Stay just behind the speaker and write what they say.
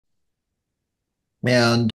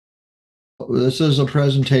And this is a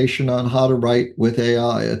presentation on how to write with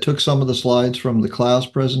AI. I took some of the slides from the class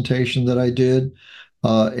presentation that I did,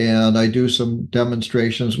 and I do some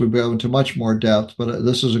demonstrations. We go into much more depth, but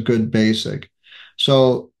this is a good basic.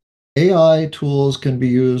 So AI tools can be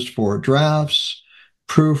used for drafts,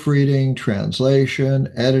 proofreading,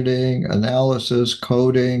 translation, editing, analysis,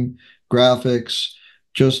 coding, graphics,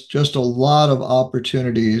 just a lot of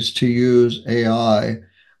opportunities to use AI.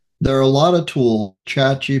 There are a lot of tools,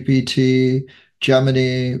 Chat GPT,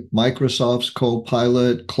 Gemini, Microsoft's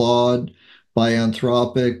CoPilot, Claude by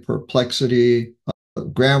Anthropic, Perplexity,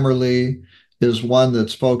 Grammarly is one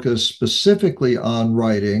that's focused specifically on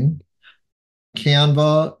writing.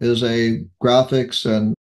 Canva is a graphics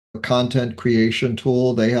and content creation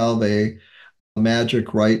tool. They have a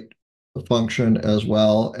magic write function as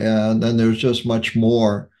well. And then there's just much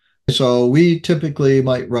more. So we typically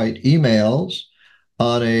might write emails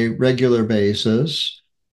on a regular basis.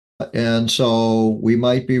 And so we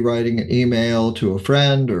might be writing an email to a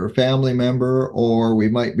friend or a family member, or we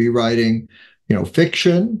might be writing,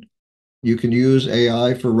 fiction. You can use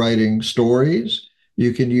AI for writing stories.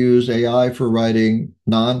 You can use AI for writing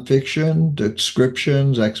nonfiction,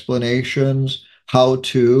 descriptions, explanations, how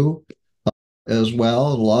to as well.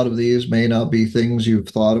 A lot of these may not be things you've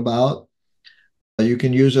thought about. You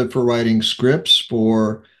can use it for writing scripts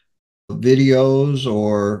for videos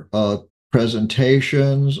or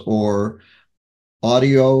presentations or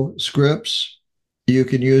audio scripts. You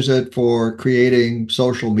can use it for creating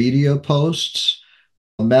social media posts.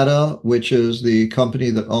 Meta, which is the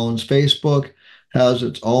company that owns Facebook, has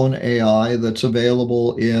its own AI that's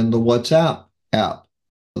available in the WhatsApp app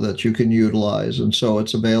that you can utilize. And so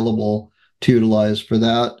it's available to utilize for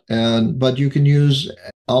that. But you can use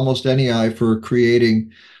almost any AI for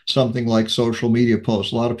creating something like social media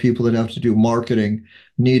posts. A lot of people that have to do marketing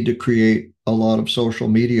need to create a lot of social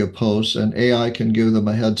media posts, and AI can give them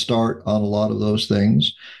a head start on a lot of those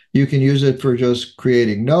things. You can use it for just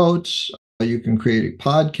creating notes. You can create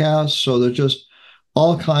podcasts. So there's just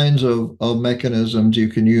all kinds of mechanisms you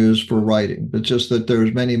can use for writing. It's just that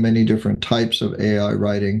there's many, many different types of AI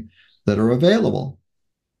writing that are available.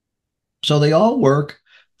 So they all work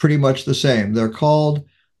pretty much the same. They're called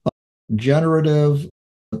generative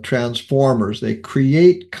transformers. They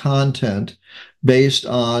create content based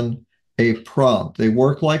on a prompt. They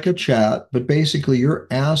work like a chat, but basically you're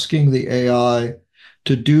asking the AI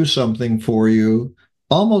to do something for you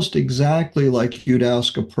almost exactly like you'd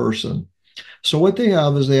ask a person. So what they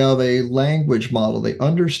have is they have a language model. They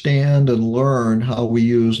understand and learn how we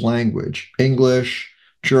use language, English,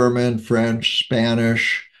 German, French,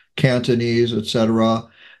 Spanish, Cantonese, etc.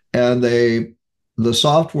 And the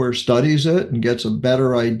software studies it and gets a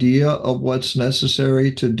better idea of what's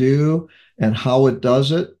necessary to do and how it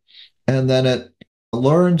does it. And then it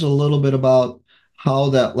learns a little bit about how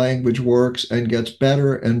that language works and gets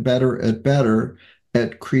better and better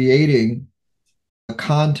at creating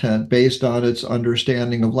content based on its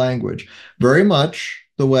understanding of language. Very much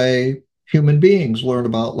the way human beings learn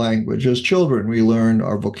about language as children. We learn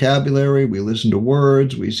our vocabulary, we listen to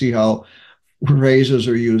words, we see how phrases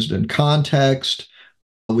are used in context,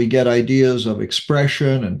 we get ideas of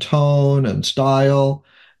expression and tone and style,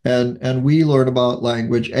 and we learn about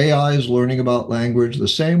language. AI is learning about language the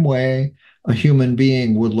same way a human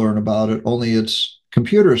being would learn about it, only it's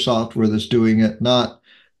computer software that's doing it, not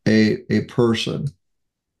a person.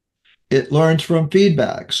 It learns from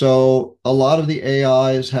feedback. So a lot of the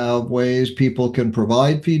AIs have ways people can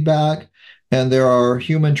provide feedback, and there are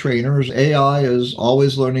human trainers. AI is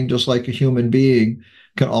always learning just like a human being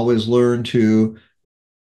can always learn to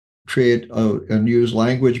create and use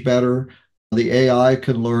language better. The AI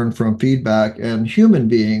can learn from feedback, and human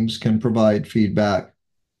beings can provide feedback.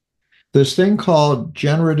 This thing called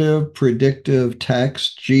generative predictive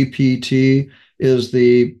text, GPT, is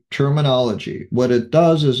the terminology. What it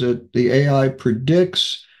does is the AI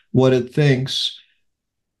predicts what it thinks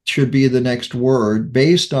should be the next word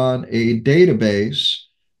based on a database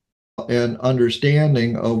and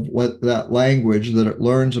understanding of what that language that it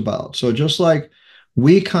learns about. So just like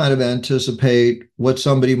we kind of anticipate what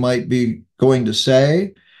somebody might be going to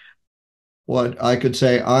say, what I could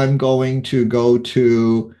say, I'm going to go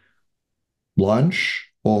to lunch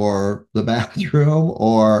or the bathroom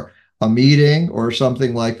or a meeting or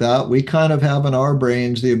something like that. We kind of have in our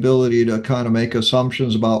brains the ability to kind of make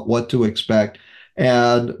assumptions about what to expect.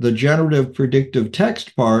 And the generative predictive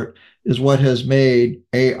text part is what has made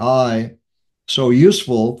AI so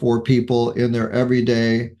useful for people in their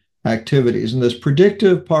everyday activities. And this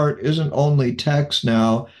predictive part isn't only text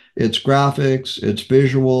now, it's graphics, it's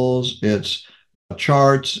visuals, it's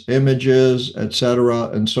charts, images, etc.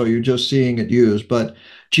 And so you're just seeing it used. But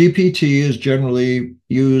GPT is generally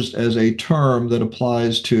used as a term that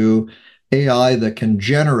applies to AI that can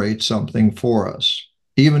generate something for us.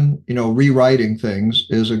 Even, rewriting things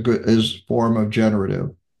is form of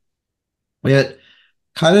generative. It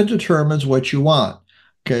kind of determines what you want.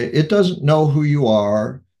 Okay, it doesn't know who you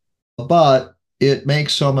are, but it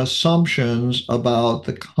makes some assumptions about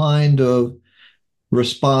the kind of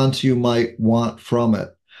response you might want from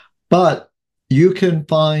it. But you can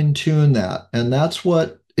fine tune that. And that's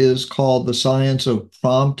what is called the science of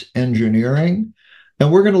prompt engineering.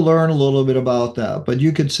 And we're going to learn a little bit about that. But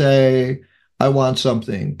you could say, I want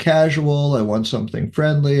something casual. I want something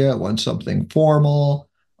friendly. I want something formal.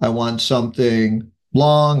 I want something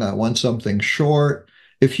long. I want something short.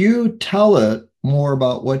 If you tell it more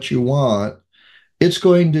about what you want, it's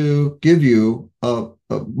going to give you a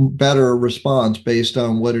better response based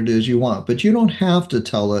on what it is you want. But you don't have to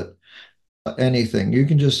tell it anything. You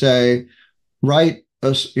can just say, write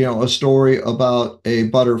a story about a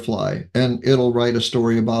butterfly, and it'll write a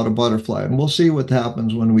story about a butterfly. And we'll see what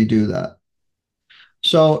happens when we do that.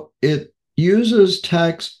 So it uses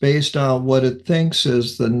text based on what it thinks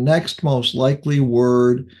is the next most likely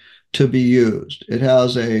word to be used. It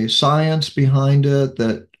has a science behind it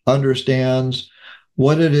that understands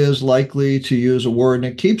what it is likely to use a word, and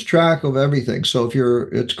it keeps track of everything. So if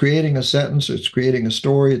it's creating a sentence, it's creating a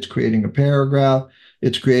story, it's creating a paragraph,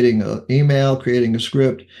 it's creating an email, creating a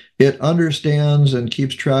script. It understands and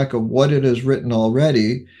keeps track of what it has written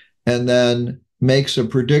already, and then makes a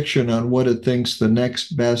prediction on what it thinks the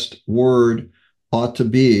next best word ought to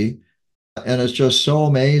be. And it's just so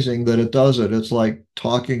amazing that it does it. It's like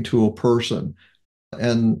talking to a person.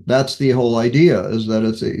 And that's the whole idea, is that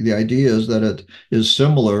the idea is that it is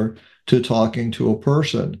similar to talking to a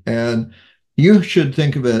person. And you should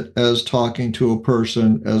think of it as talking to a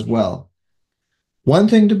person as well. One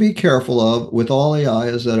thing to be careful of with all AI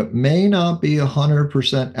is that it may not be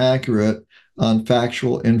 100% accurate on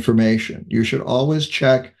factual information. You should always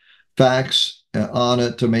check facts on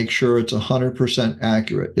it to make sure it's 100%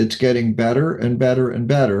 accurate. It's getting better and better and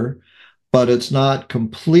better, but it's not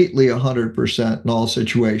completely 100% in all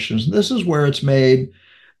situations. This is where it's made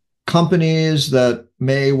companies that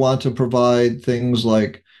may want to provide things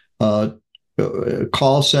like uh,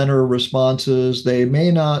 call center responses. They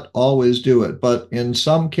may not always do it, but in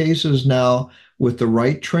some cases now, with the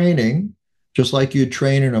right training, just like you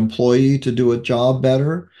train an employee to do a job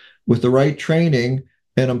better, with the right training,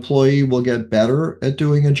 an employee will get better at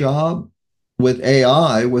doing a job. With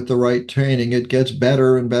AI, with the right training, it gets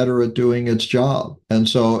better and better at doing its job. And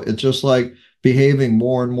so it's just like behaving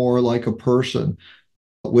more and more like a person,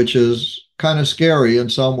 which is kind of scary in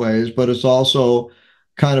some ways, but it's also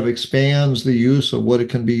kind of expands the use of what it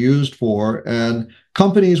can be used for. And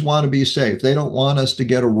companies want to be safe. They don't want us to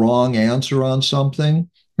get a wrong answer on something.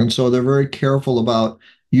 And so they're very careful about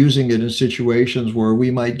using it in situations where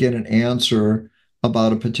we might get an answer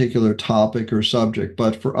about a particular topic or subject.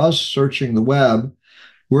 But for us searching the web,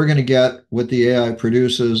 we're going to get what the AI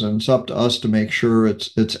produces, and it's up to us to make sure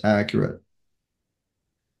it's accurate.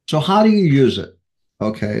 So how do you use it?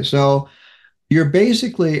 Okay, so you're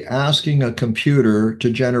basically asking a computer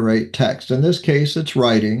to generate text. In this case, it's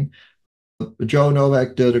writing. Joe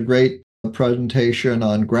Novak did a great presentation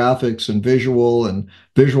on graphics and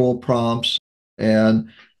visual prompts, and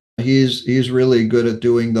he's really good at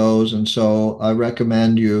doing those. And so I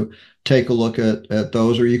recommend you take a look at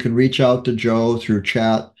those, or you can reach out to Joe through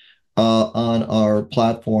chat on our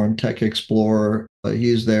platform, Tech Explorer.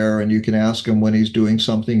 He's there, and you can ask him when he's doing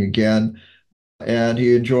something again, and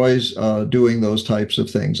he enjoys doing those types of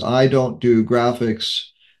things. I don't do graphics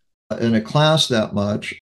in a class that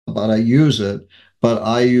much, but I use it. But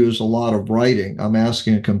I use a lot of writing. I'm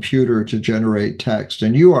asking a computer to generate text,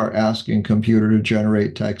 and you are asking a computer to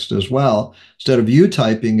generate text as well. Instead of you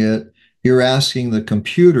typing it, you're asking the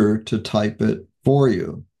computer to type it for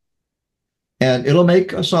you. And it'll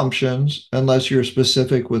make assumptions unless you're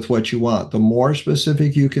specific with what you want. The more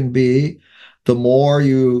specific you can be, the more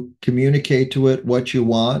you communicate to it what you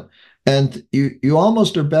want. And you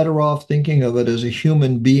almost are better off thinking of it as a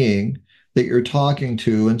human being that you're talking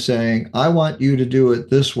to and saying, I want you to do it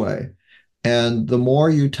this way. And the more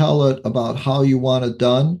you tell it about how you want it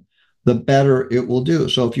done, the better it will do.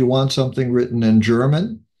 So if you want something written in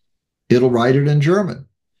German, it'll write it in German.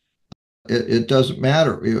 It doesn't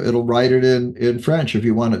matter. It'll write it in French. If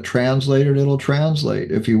you want it translated, it'll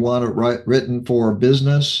translate. If you want it written for a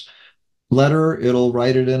business letter, it'll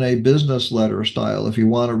write it in a business letter style. If you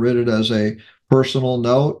want to write it as a personal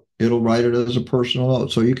note, it'll write it as a personal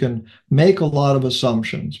note. So you can make a lot of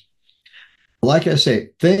assumptions. Like I say,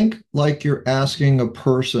 think like you're asking a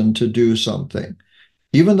person to do something.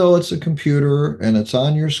 Even though it's a computer and it's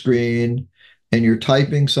on your screen and you're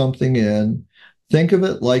typing something in, think of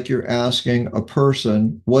it like you're asking a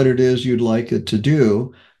person what it is you'd like it to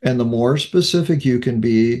do. And the more specific you can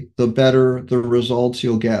be, the better the results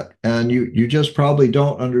you'll get. And you just probably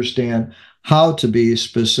don't understand how to be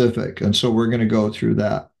specific. And so we're going to go through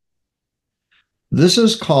that. This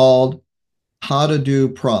is called how to do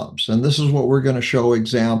prompts. And this is what we're going to show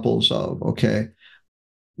examples of. Okay.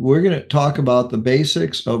 We're going to talk about the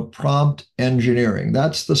basics of prompt engineering.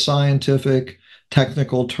 That's the scientific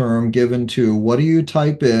technical term given to what do you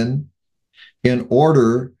type in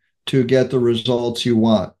order to get the results you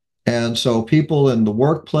want. And so people in the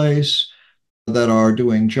workplace that are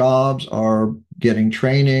doing jobs are getting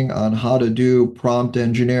training on how to do prompt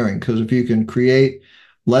engineering. Because if you can create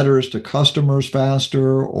letters to customers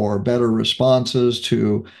faster or better responses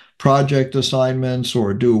to project assignments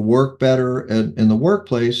or do work better in the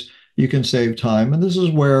workplace, you can save time. And this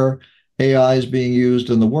is where AI is being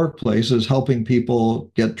used in the workplace, is helping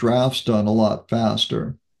people get drafts done a lot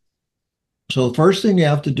faster. So the first thing you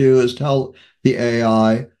have to do is tell the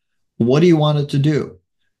AI, what do you want it to do?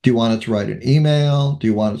 Do you want it to write an email? Do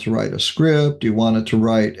you want it to write a script? Do you want it to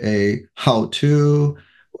write a how-to?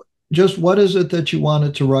 Just what is it that you want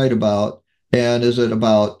it to write about? And is it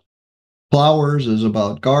about flowers? Is it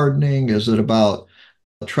about gardening? Is it about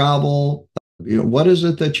travel? What is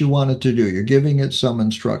it that you want it to do? You're giving it some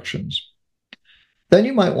instructions. Then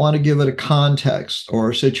you might want to give it a context or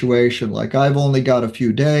a situation like I've only got a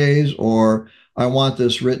few days, or I want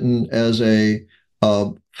this written as a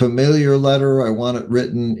familiar letter. I want it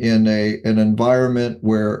written in an environment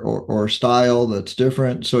where or style that's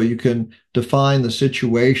different. So you can define the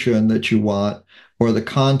situation that you want or the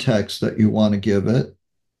context that you want to give it.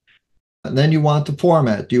 And then you want the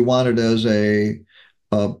format. Do you want it as a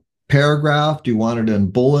paragraph? Do you want it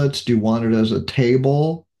in bullets? Do you want it as a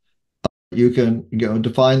table? You can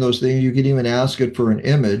define those things. You can even ask it for an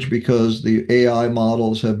image because the AI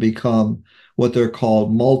models have become what they're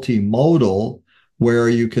called multimodal, where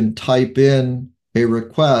you can type in a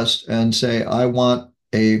request and say, I want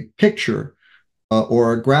a picture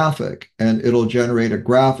or a graphic, and it'll generate a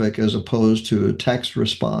graphic as opposed to a text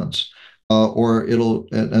response.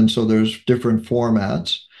 And so there's different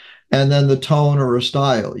formats. And then the tone or a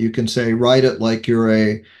style. You can say, write it like you're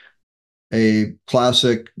a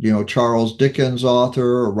classic, Charles Dickens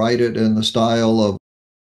author, or write it in the style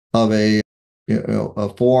of a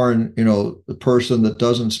foreign, person that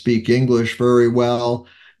doesn't speak English very well.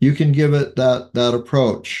 You can give it that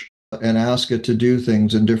approach and ask it to do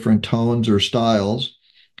things in different tones or styles.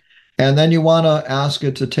 And then you want to ask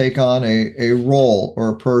it to take on a role or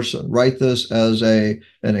a person. Write this as an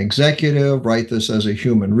executive, write this as a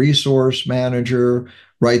human resource manager,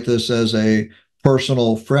 write this as a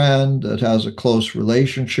personal friend that has a close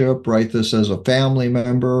relationship, write this as a family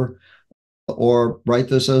member, or write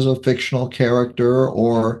this as a fictional character,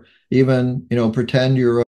 or even, pretend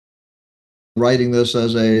you're writing this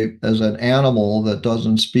as an animal that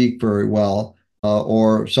doesn't speak very well,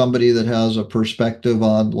 or somebody that has a perspective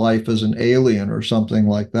on life as an alien or something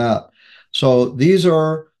like that. So these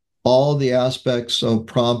are all the aspects of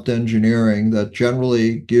prompt engineering that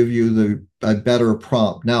generally give you a better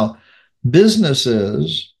prompt. Now,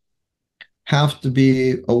 businesses have to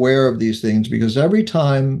be aware of these things because every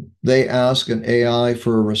time they ask an AI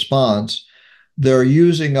for a response, they're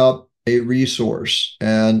using up a resource.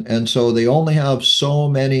 And so they only have so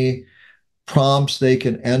many prompts they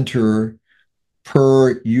can enter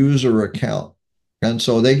per user account. And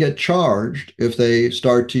so they get charged if they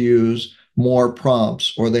start to use more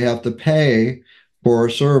prompts, or they have to pay for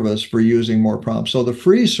a service for using more prompts. So the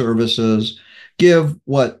free services give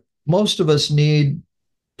what most of us need,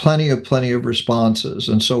 plenty of responses.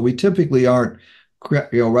 And so we typically aren't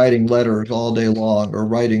writing letters all day long, or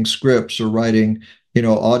writing scripts, or writing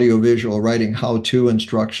audio visual, writing how-to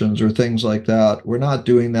instructions or things like that. We're not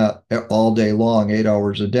doing that all day long, 8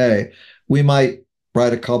 hours a day. We might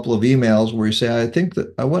write a couple of emails where you say,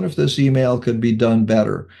 I wonder if this email could be done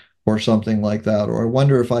better, or something like that. Or I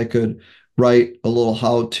wonder if I could write a little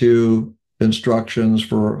how-to instructions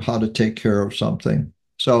for how to take care of something.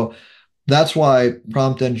 So that's why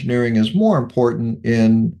prompt engineering is more important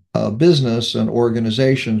in business and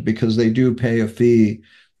organizations, because they do pay a fee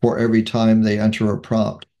for every time they enter a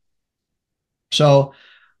prompt. So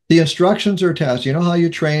the instructions are tasks. You know how you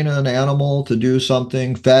train an animal to do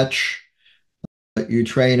something, fetch, you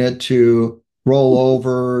train it to roll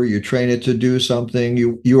over, you train it to do something.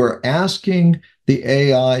 You are asking the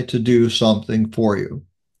AI to do something for you.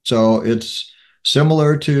 So it's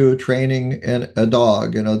Similar to training a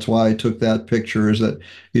dog. That's why I took that picture, is that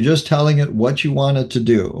you're just telling it what you want it to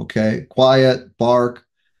do. Okay. Quiet, bark,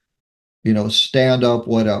 stand up,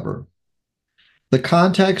 whatever. The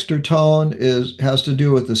context or tone has to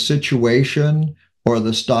do with the situation or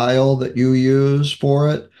the style that you use for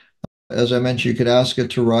it. As I mentioned, you could ask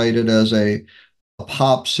it to write it as a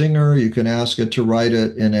pop singer. You can ask it to write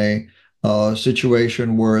it in a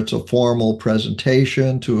situation where it's a formal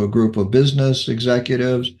presentation to a group of business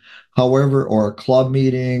executives, however, or a club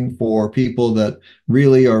meeting for people that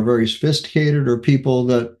really are very sophisticated, or people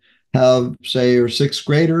that have, say, are sixth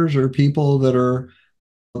graders, or people that are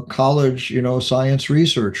college, science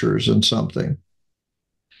researchers in something.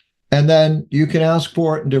 And then you can ask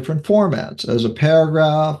for it in different formats, as a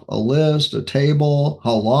paragraph, a list, a table,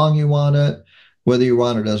 how long you want it, whether you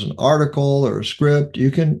want it as an article or a script. You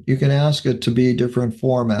can ask it to be different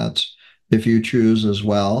formats if you choose as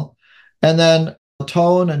well. And then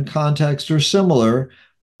tone and context are similar,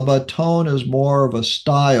 but tone is more of a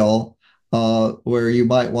style, where you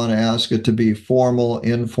might want to ask it to be formal,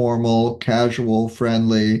 informal, casual,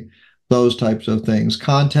 friendly, those types of things.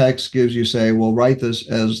 Context gives you, say, well, write this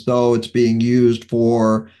as though it's being used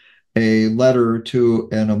for a letter to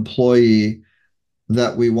an employee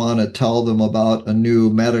that we want to tell them about a new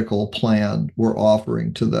medical plan we're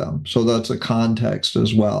offering to them. So that's a context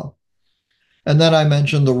as well. And then I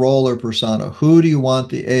mentioned the role or persona. Who do you want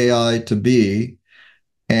the AI to be?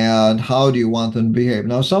 And how do you want them to behave?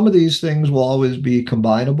 Now, some of these things will always be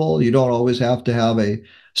combinable. You don't always have to have a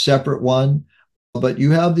separate one, but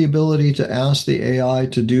you have the ability to ask the AI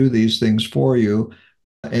to do these things for you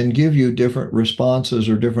and give you different responses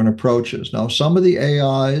or different approaches. Now, some of the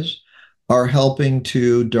AIs are helping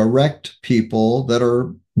to direct people that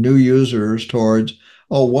are new users towards,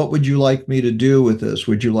 oh, what would you like me to do with this?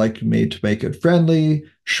 Would you like me to make it friendly,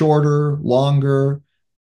 shorter, longer,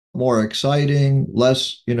 more exciting,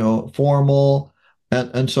 less, formal?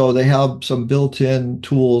 And so they have some built-in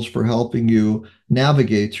tools for helping you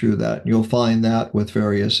navigate through that. You'll find that with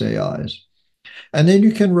various AIs. And then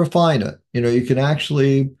you can refine it. You can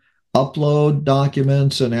actually upload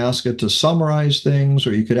documents and ask it to summarize things,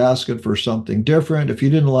 or you could ask it for something different. If you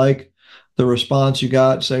didn't like the response you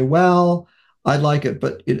got, say, well, I'd like it.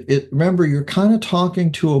 But remember, you're kind of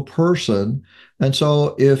talking to a person. And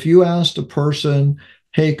so if you asked a person,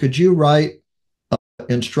 hey, could you write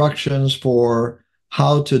instructions for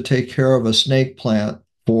how to take care of a snake plant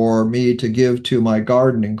for me to give to my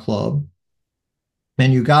gardening club,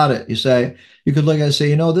 and you got it. You could look at it and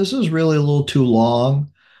say, this is really a little too long,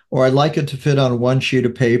 or I'd like it to fit on one sheet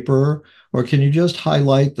of paper, or can you just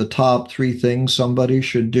highlight the top three things somebody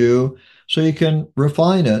should do? So you can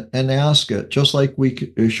refine it and ask it, just like we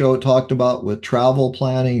talked about with travel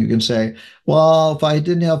planning. You can say, well, if I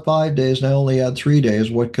didn't have 5 days and I only had 3 days,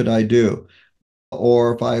 what could I do?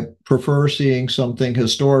 Or if I prefer seeing something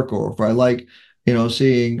historical, if I like,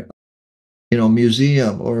 seeing,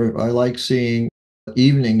 museum, or I like seeing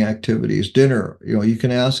evening activities, dinner, you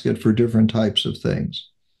can ask it for different types of things.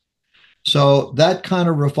 So that kind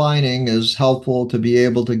of refining is helpful to be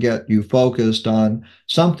able to get you focused on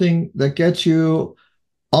something that gets you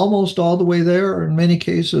almost all the way there, or in many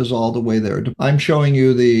cases, all the way there. I'm showing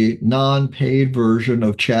you the non-paid version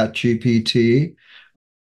of Chat GPT.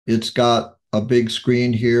 It's got a big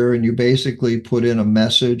screen here, and you basically put in a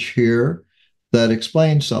message here that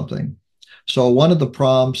explains something. So one of the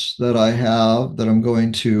prompts that I have that I'm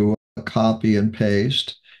going to copy and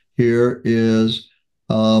paste here is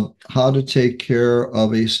how to take care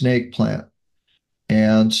of a snake plant.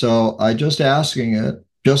 And so I just asking it,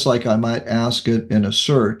 just like I might ask it in a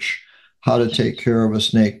search, how to take care of a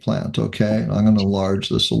snake plant. Okay, I'm going to enlarge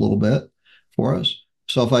this a little bit for us.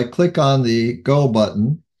 So if I click on the go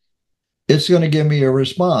button, it's going to give me a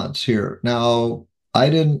response here. Now, I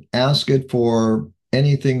didn't ask it for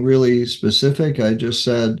anything really specific. I just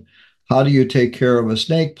said, how do you take care of a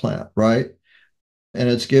snake plant, right? And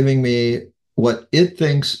it's giving me what it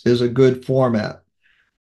thinks is a good format.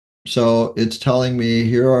 So it's telling me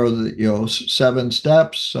here are the 7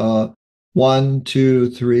 steps. 1,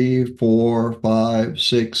 2, 3, 4, 5,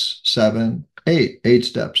 6, 7, 8. 8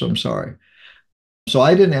 steps, I'm sorry. So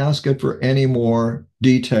I didn't ask it for any more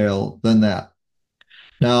detail than that.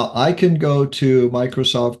 Now I can go to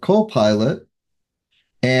Microsoft CoPilot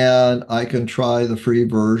and I can try the free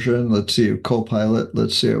version. Let's see, CoPilot.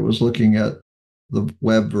 Let's see, I was looking at the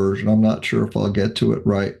web version. I'm not sure if I'll get to it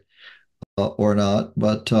right or not,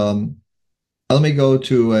 but let me go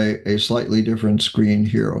to a slightly different screen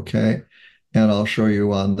here, okay? And I'll show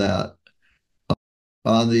you on that.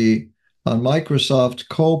 On Microsoft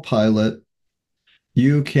CoPilot,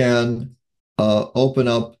 you can open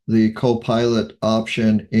up the CoPilot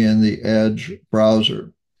option in the Edge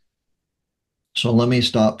browser. So let me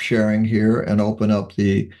stop sharing here and open up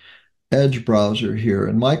the Edge browser here.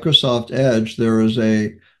 In Microsoft Edge, there is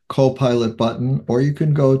a CoPilot button, or you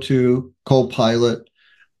can go to CoPilot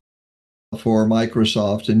for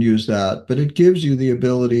Microsoft and use that. But it gives you the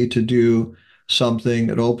ability to do something.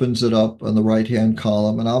 It opens it up on the right-hand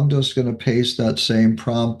column, and I'm just going to paste that same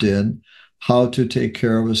prompt in, how to take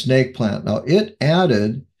care of a snake plant. Now, it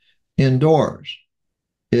added indoors.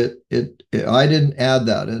 I didn't add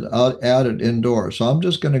that. It added indoors. So I'm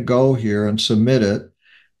just going to go here and submit it,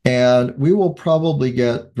 and we will probably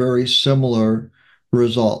get very similar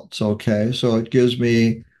results. Okay, so it gives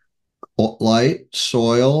me light,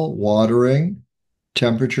 soil, watering,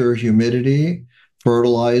 temperature, humidity,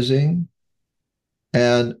 fertilizing,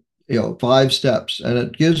 and 5 steps. And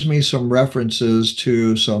it gives me some references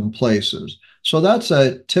to some places. So that's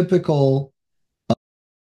a typical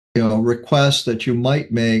request that you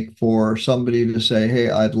might make for somebody to say, hey,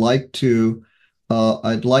 I'd like to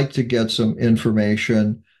get some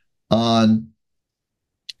information on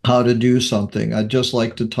how to do something. I'd just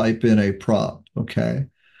like to type in a prompt. Okay.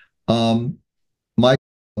 My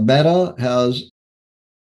Meta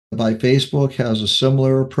by Facebook has a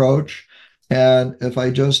similar approach. And if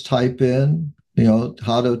I just type in,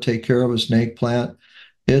 how to take care of a snake plant,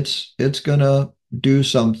 it's gonna do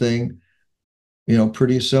something,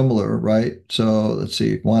 pretty similar, right? So let's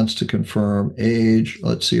see, it wants to confirm age.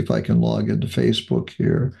 Let's see if I can log into Facebook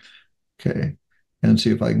here. Okay. And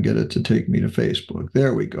see if I can get it to take me to Facebook.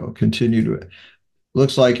 There we go. Continue to,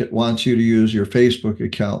 looks like it wants you to use your Facebook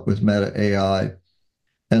account with Meta AI.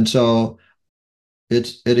 And so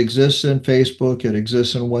it exists in Facebook, it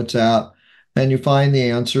exists in WhatsApp, and you find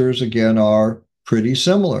the answers again are pretty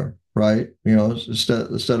similar, right?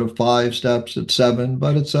 Instead of 5 steps, it's 7,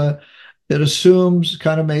 but it assumes,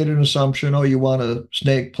 kind of made an assumption, oh, you want a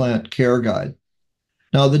snake plant care guide.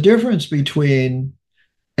 Now, the difference between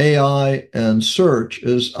AI and search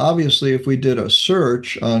is obviously if we did a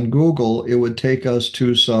search on Google, it would take us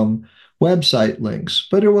to some website links,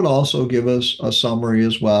 but it would also give us a summary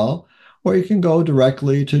as well. Or you can go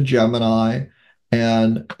directly to Gemini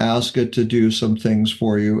and ask it to do some things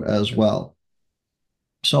for you as well.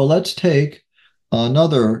 So let's take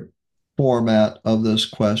another format of this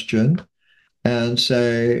question and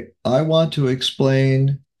say, I want to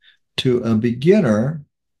explain to a beginner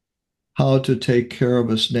how to take care of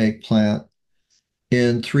a snake plant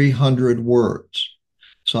in 300 words.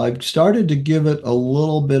 So I've started to give it a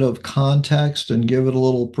little bit of context and give it a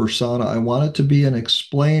little persona. I want it to be an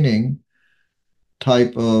explaining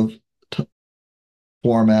type of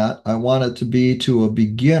format. I want it to be to a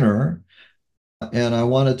beginner, and I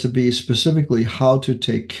want it to be specifically how to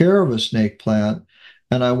take care of a snake plant,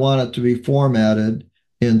 and I want it to be formatted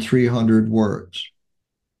in 300 words.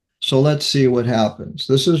 So let's see what happens.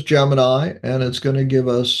 This is Gemini, and it's going to give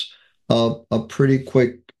us a pretty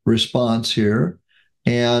quick response here.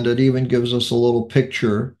 And it even gives us a little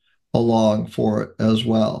picture along for it as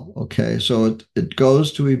well. Okay, so it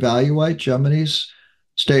goes to evaluate Gemini's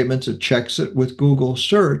statements. It checks it with Google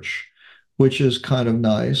search, which is kind of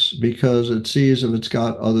nice because it sees if it's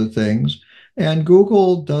got other things. And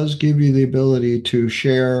Google does give you the ability to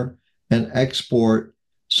share and export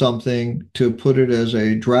something to put it as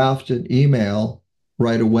a drafted email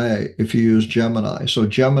right away if you use Gemini. So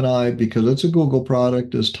Gemini, because it's a Google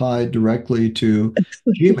product, is tied directly to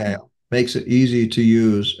Gmail. Makes it easy to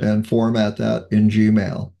use and format that in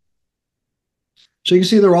Gmail. So you can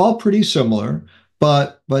see they're all pretty similar,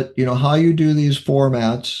 but how you do these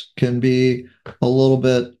formats can be a little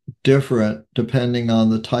bit different depending on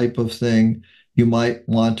the type of thing you might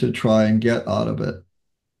want to try and get out of it.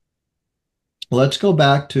 Let's go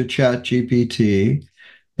back to Chat GPT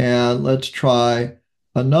and let's try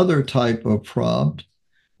another type of prompt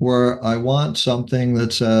where I want something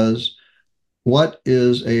that says, I want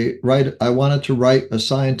it to write a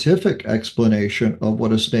scientific explanation of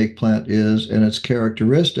what a snake plant is and its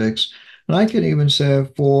characteristics. And I can even say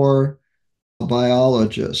for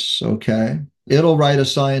biologists, okay? It'll write a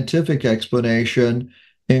scientific explanation,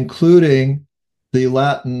 including the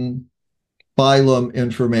Latin phylum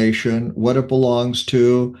information, what it belongs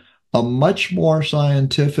to, a much more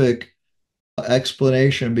scientific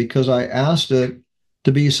explanation because I asked it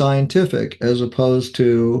to be scientific as opposed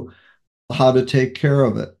to how to take care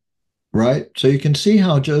of it, right? So you can see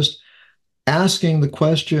how just asking the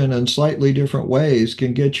question in slightly different ways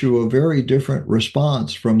can get you a very different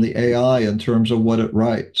response from the AI in terms of what it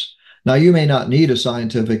writes. Now, you may not need a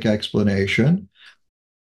scientific explanation.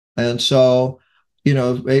 And so,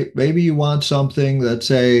 maybe you want something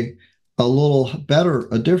that's a little better,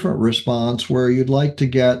 a different response where you'd like to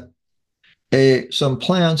get some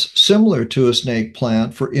plants similar to a snake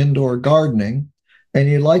plant for indoor gardening, and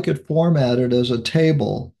you'd like it formatted as a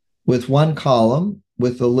table with one column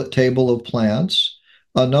with the table of plants,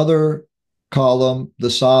 another column, the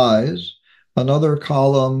size, another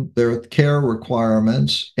column, their care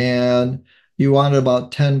requirements, and you want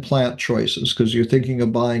about 10 plant choices because you're thinking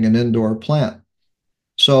of buying an indoor plant.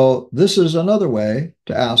 So this is another way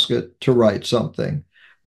to ask it to write something.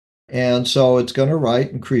 And so it's going to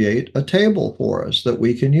write and create a table for us that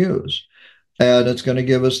we can use. And it's going to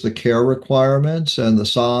give us the care requirements and the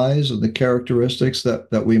size and the characteristics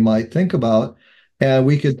that we might think about. And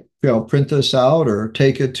we could, print this out or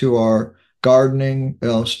take it to our gardening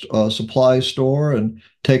supply store and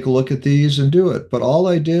take a look at these and do it. But all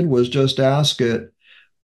I did was just ask it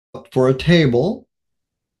for a table,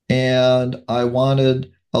 and I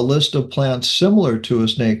wanted a list of plants similar to a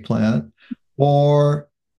snake plant or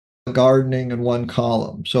gardening in one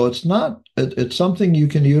column. So it's something you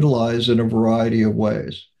can utilize in a variety of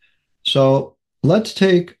ways. So let's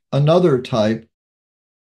take another type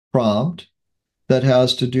prompt that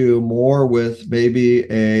has to do more with maybe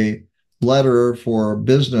a letter for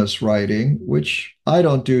business writing, which I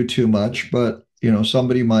don't do too much, but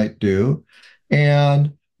somebody might do.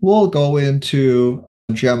 And we'll go into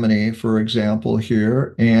Gemini, for example,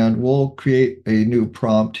 here, and we'll create a new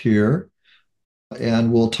prompt here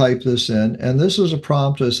and we'll type this in. And this is a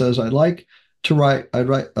prompt that says, I'd write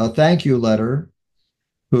a thank you letter,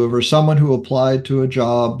 whoever, someone who applied to a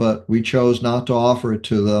job, but we chose not to offer it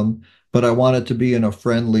to them, but I want it to be in a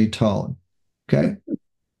friendly tone. Okay.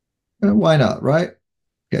 And why not, right?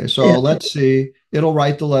 Okay. Yeah. So let's see. It'll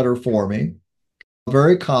write the letter for me.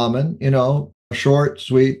 Very common, short,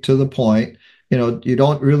 sweet, to the point. You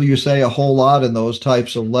don't really you say a whole lot in those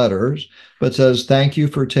types of letters, but says, thank you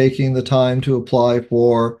for taking the time to apply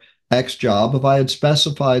for X job. If I had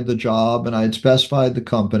specified the job and I had specified the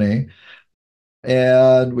company,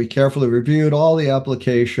 and we carefully reviewed all the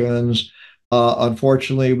applications.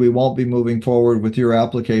 Unfortunately, we won't be moving forward with your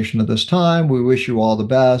application at this time. We wish you all the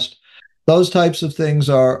best. Those types of things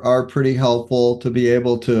are pretty helpful to be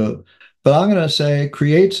able to. But I'm going to say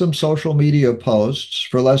create some social media posts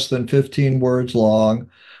for less than 15 words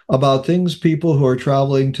long about things people who are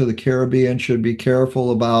traveling to the Caribbean should be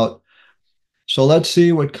careful about. So let's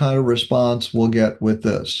see what kind of response we'll get with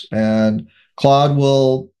this. And Claude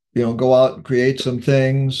will, go out and create some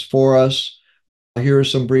things for us. Here are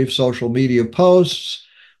some brief social media posts.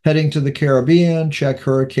 Heading to the Caribbean, check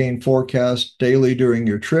hurricane forecast daily during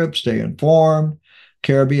your trip, stay informed.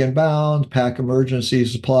 Caribbean bound, pack emergency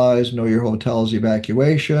supplies, know your hotel's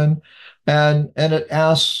evacuation. And it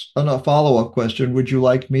asks a follow-up question, would you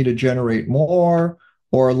like me to generate more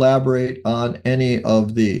or elaborate on any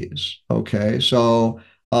of these? Okay, so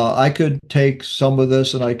I could take some of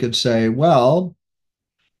this and I could say, well,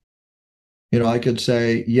 I could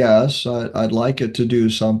say, yes, I'd like it to do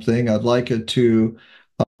something. I'd like it to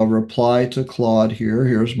reply to Claude here.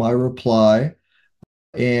 Here's my reply.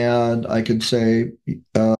 And I could say,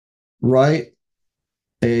 write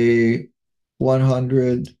a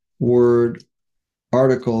 100-word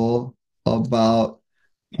article about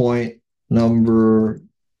point number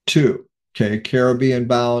 2. Okay, Caribbean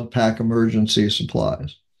bound, pack emergency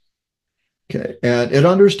supplies. Okay, and it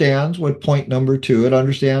understands what point number 2, it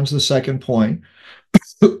understands the second point,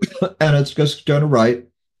 and it's just going to write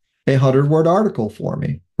a 100-word article for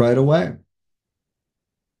me right away.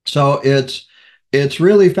 So it's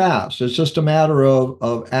really fast. It's just a matter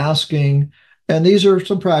of asking, and these are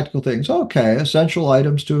some practical things. Okay, essential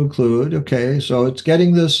items to include. Okay, so it's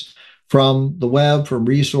getting this from the web, from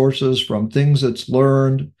resources, from things it's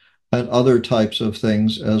learned, and other types of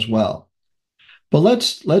things as well. But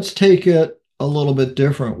let's take it a little bit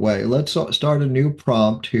different way. Let's start a new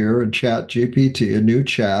prompt here in Chat GPT, a new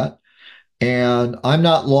chat. And I'm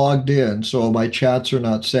not logged in, so my chats are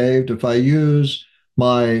not saved. If I use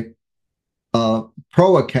my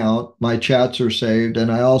pro account, my chats are saved,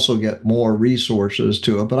 and I also get more resources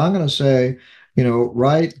to it. But I'm going to say,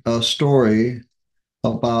 write a story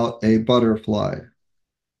about a butterfly.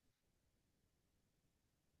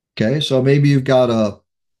 Okay, so maybe you've got a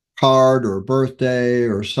card or a birthday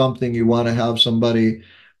or something you want to have somebody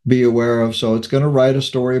be aware of. So it's going to write a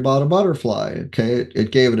story about a butterfly. Okay,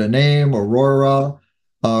 it gave it a name, Aurora.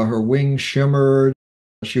 Her wings shimmered.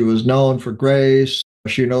 She was known for grace.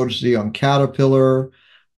 She noticed a young caterpillar.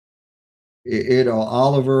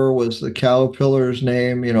 Oliver was the caterpillar's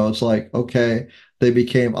name. It's like, okay, they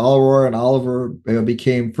became Aurora and Oliver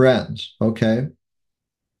became friends. Okay,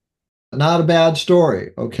 not a bad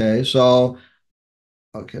story. Okay, so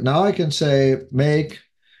Okay, now I can say make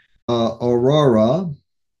Aurora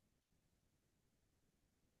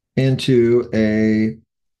into a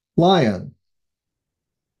lion.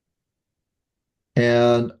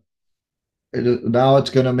 And now it's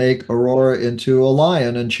going to make Aurora into a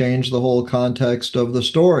lion and change the whole context of the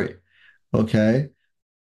story. Okay,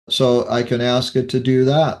 so I can ask it to do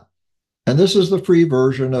that. And this is the free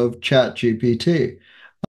version of Chat GPT.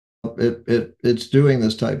 It's doing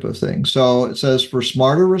this type of thing. So it says for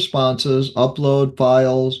smarter responses, upload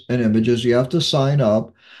files and images. You have to sign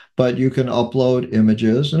up, but you can upload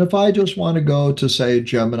images. And if I just want to go to, say,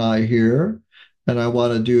 Gemini here, and I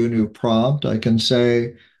want to do a new prompt, I can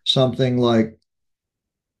say something like,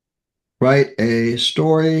 write a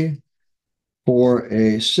story for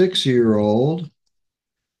a 6-year-old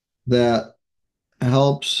that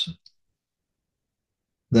helps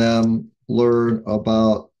them learn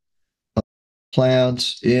about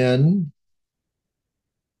plants in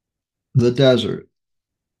the desert.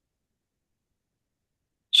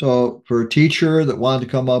 So for a teacher that wanted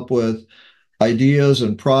to come up with ideas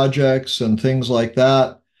and projects and things like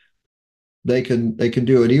that, they can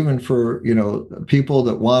do it. Even for, people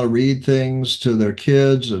that want to read things to their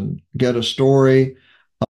kids and get a story,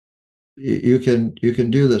 you can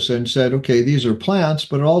do this. And said, okay, these are plants,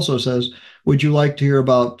 but it also says, would you like to hear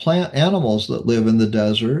about plant animals that live in the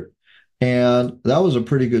desert? And that was a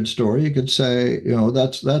pretty good story. You could say,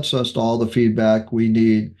 that's just all the feedback we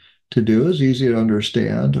need to do. Is easy to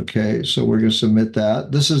understand. Okay, so we're going to submit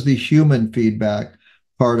that. This is the human feedback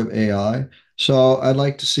part of AI. So I'd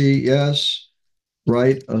like to see, yes,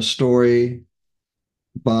 write a story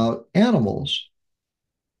about animals.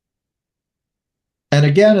 And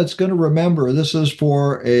again, it's going to remember this is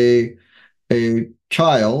for a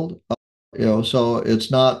child, so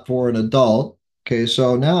it's not for an adult. Okay,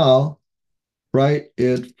 so now write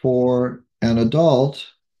it for an adult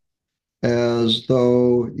as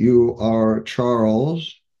though you are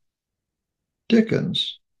Charles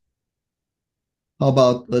Dickens. How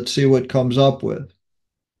about, let's see what comes up with.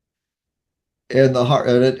 And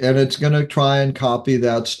it's going to try and copy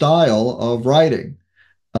that style of writing,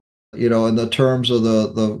 in the terms of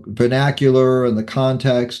the vernacular and the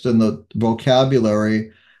context and the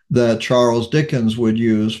vocabulary that Charles Dickens would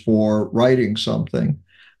use for writing something.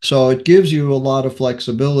 So it gives you a lot of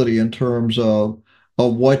flexibility in terms of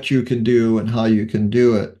what you can do and how you can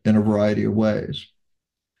do it in a variety of ways.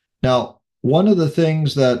 Now, one of the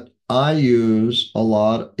things that I use a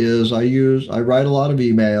lot is I write a lot of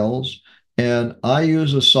emails, and I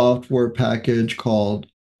use a software package called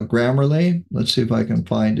Grammarly. Let's see if I can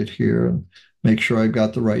find it here and make sure I've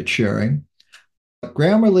got the right sharing.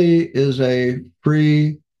 Grammarly is a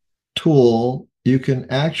free tool. You can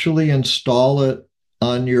actually install it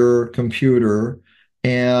on your computer,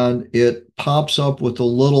 and it pops up with a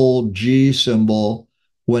little G symbol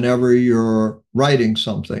whenever you're writing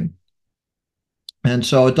something. And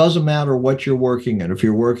so it doesn't matter what you're working in. If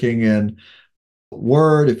you're working in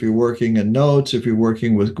Word, if you're working in Notes, if you're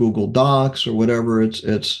working with Google Docs or whatever,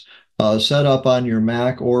 it's set up on your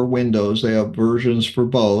Mac or Windows. They have versions for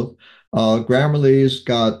both. Grammarly's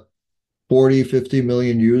got 40, 50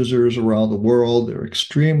 million users around the world. They're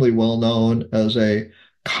extremely well known as a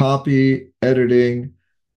copy editing,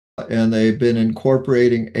 and they've been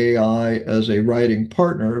incorporating AI as a writing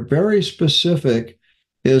partner. Very specific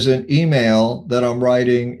is an email that I'm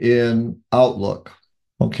writing in Outlook.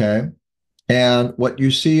 Okay. And what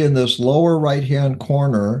you see in this lower right-hand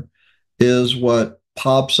corner is what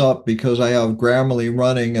pops up because I have Grammarly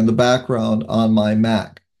running in the background on my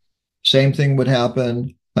Mac. Same thing would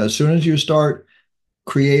happen as soon as you start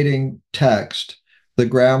creating text, the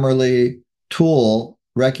Grammarly tool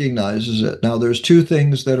recognizes it. Now, there's two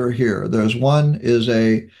things that are here. There's one is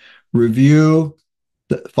a review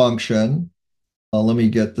function. Let me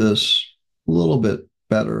get this a little bit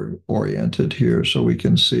better oriented here so we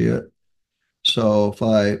can see it. So if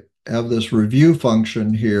I have this review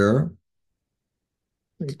function here,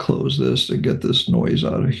 let me close this to get this noise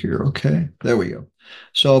out of here. Okay, there we go.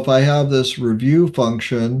 So if I have this review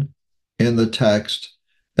function in the text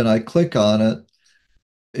and I click on it,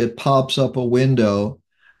 it pops up a window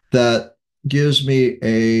that gives me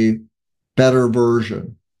a better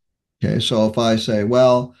version. Okay, so if I say,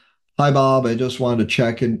 well, hi, Bob, I just wanted to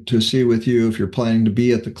check in to see with you if you're planning to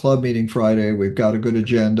be at the club meeting Friday. We've got a good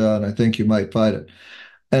agenda, and I think you might find it.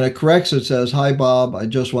 And it corrects it, says, hi, Bob, I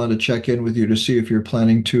just wanted to check in with you to see if you're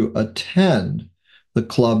planning to attend the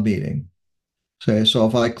club meeting. Okay, so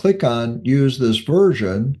if I click on use this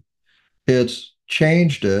version, it's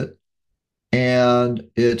changed it, and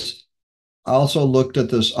it's also looked at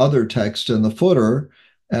this other text in the footer,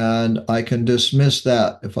 and I can dismiss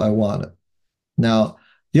that if I want it. Now,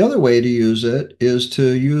 the other way to use it is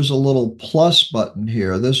to use a little plus button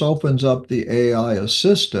here. This opens up the AI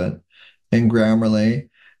assistant in Grammarly,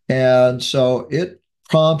 and so it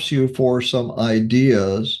prompts you for some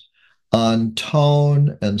ideas on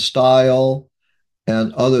tone and style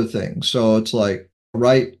and other things. So it's like,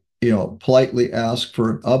 write, politely ask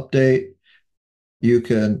for an update. You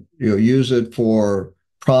can, use it for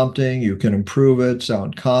prompting. You can improve it,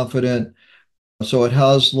 sound confident. So it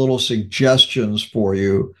has little suggestions for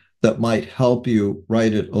you that might help you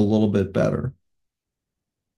write it a little bit better.